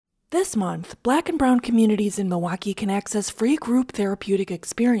This month, Black and Brown communities in Milwaukee can access free group therapeutic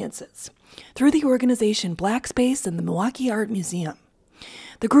experiences through the organization Black Space and the Milwaukee Art Museum.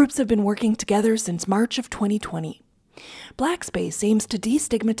 The groups have been working together since March of 2020. Black Space aims to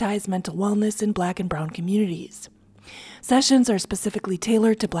destigmatize mental wellness in Black and Brown communities. Sessions are specifically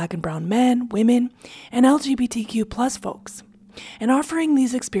tailored to Black and Brown men, women, and LGBTQ+ folks. And offering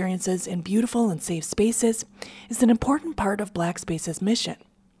these experiences in beautiful and safe spaces is an important part of Black Space's mission.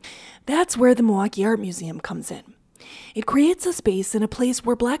 That's where the Milwaukee Art Museum comes in. It creates a space in a place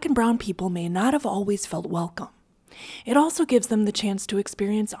where Black and Brown people may not have always felt welcome. It also gives them the chance to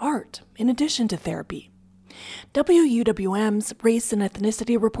experience art in addition to therapy. WUWM's race and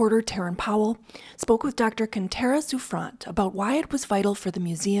ethnicity reporter Taryn Powell spoke with Dr. Quintera Souffrant about why it was vital for the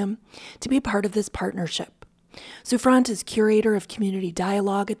museum to be part of this partnership. Souffrant is curator of community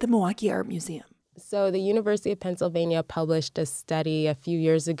dialogue at the Milwaukee Art Museum. So the University of Pennsylvania published a study a few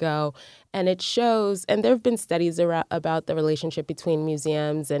years ago, and it shows, and there have been studies about the relationship between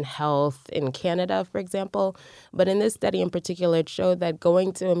museums and health in Canada, for example. But in this study in particular, it showed that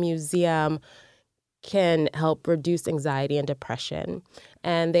going to a museum can help reduce anxiety and depression.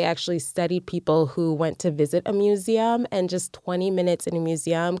 And they actually studied people who went to visit a museum, and just 20 minutes in a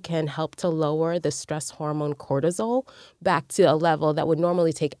museum can help to lower the stress hormone cortisol back to a level that would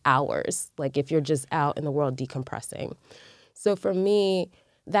normally take hours, like if you're just out in the world decompressing. So for me,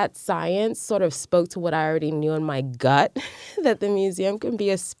 that science sort of spoke to what I already knew in my gut, that the museum can be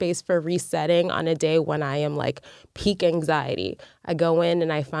a space for resetting on a day when I am like peak anxiety. I go in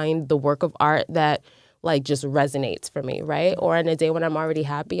and I find the work of art that like just resonates for me, right? Or on a day when I'm already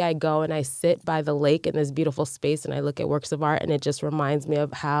happy, I go and I sit by the lake in this beautiful space and I look at works of art, and it just reminds me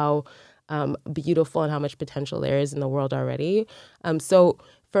of how beautiful and how much potential there is in the world already. So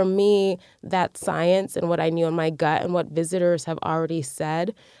for me, that science and what I knew in my gut and what visitors have already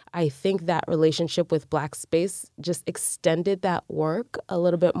said, I think that relationship with Black Space just extended that work a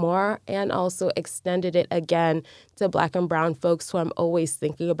little bit more, and also extended it again to Black and Brown folks who I'm always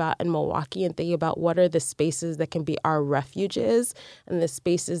thinking about in Milwaukee, and thinking about what are the spaces that can be our refuges and the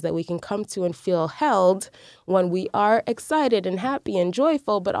spaces that we can come to and feel held when we are excited and happy and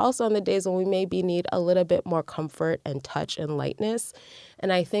joyful, but also on the days when we maybe need a little bit more comfort and touch and lightness.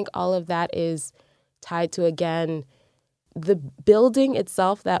 And I think all of that is tied to, again, the building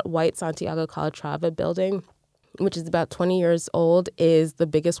itself, that white Santiago Calatrava building, which is about 20 years old, is the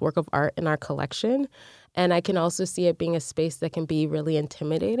biggest work of art in our collection. And I can also see it being a space that can be really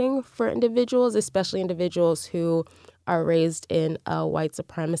intimidating for individuals, especially individuals who are raised in a white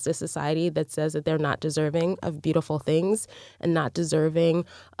supremacist society that says that they're not deserving of beautiful things and not deserving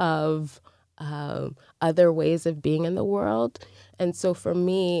of other ways of being in the world. And so for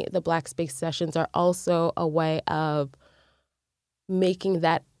me, the Black Space sessions are also a way of making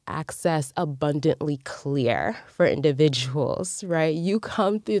that access abundantly clear for individuals, right? You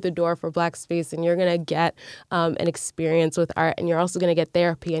come through the door for Black Space and you're going to get an experience with art, and you're also going to get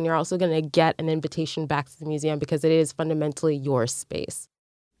therapy, and you're also going to get an invitation back to the museum because it is fundamentally your space.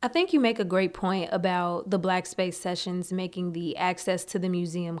 I think you make a great point about the Black Space sessions making the access to the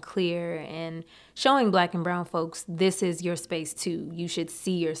museum clear and showing Black and Brown folks this is your space too. You should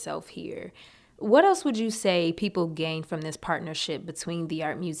see yourself here. What else would you say people gain from this partnership between the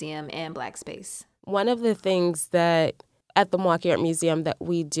Art Museum and Black Space? One of the things that at the Milwaukee Art Museum that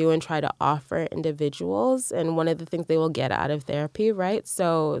we do and try to offer individuals, and one of the things they will get out of therapy, right?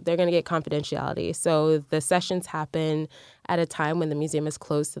 So they're going to get confidentiality. So the sessions happen at a time when the museum is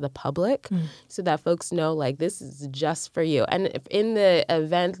closed to the public, so that folks know, like, this is just for you. And if in the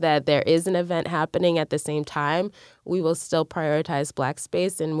event that there is an event happening at the same time, we will still prioritize Black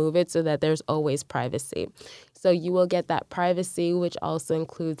Space and move it so that there's always privacy. So you will get that privacy, which also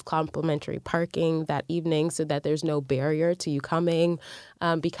includes complimentary parking that evening so that there's no barrier to you coming.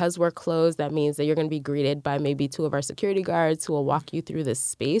 Because we're closed, that means that you're going to be greeted by maybe 2 of our security guards who will walk you through this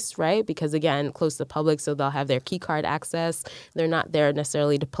space, right? Because, again, close to the public, so they'll have their key card access. They're not there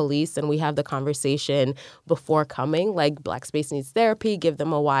necessarily to police, and we have the conversation before coming, like Black Space needs therapy, give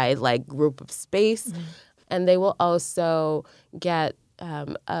them a wide, like, group of space. And they will also get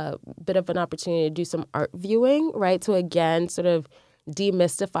a bit of an opportunity to do some art viewing, right? To, again, sort of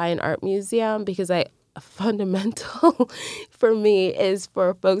demystify an art museum, because fundamental for me is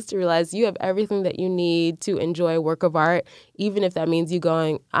for folks to realize you have everything that you need to enjoy a work of art, even if that means you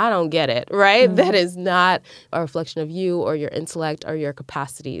going, I don't get it, right? That is not a reflection of you or your intellect or your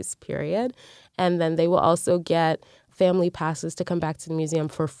capacities, period. And then they will also get family passes to come back to the museum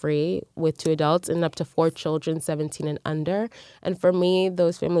for free with 2 adults and up to 4 children, 17 and under. And for me,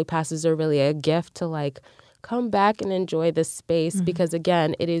 those family passes are really a gift to, like, come back and enjoy this space because,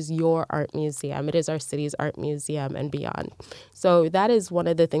 again, it is your art museum. It is our city's art museum and beyond. So that is one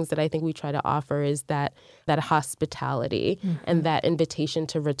of the things that I think we try to offer is that hospitality and that invitation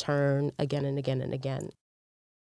to return again and again and again.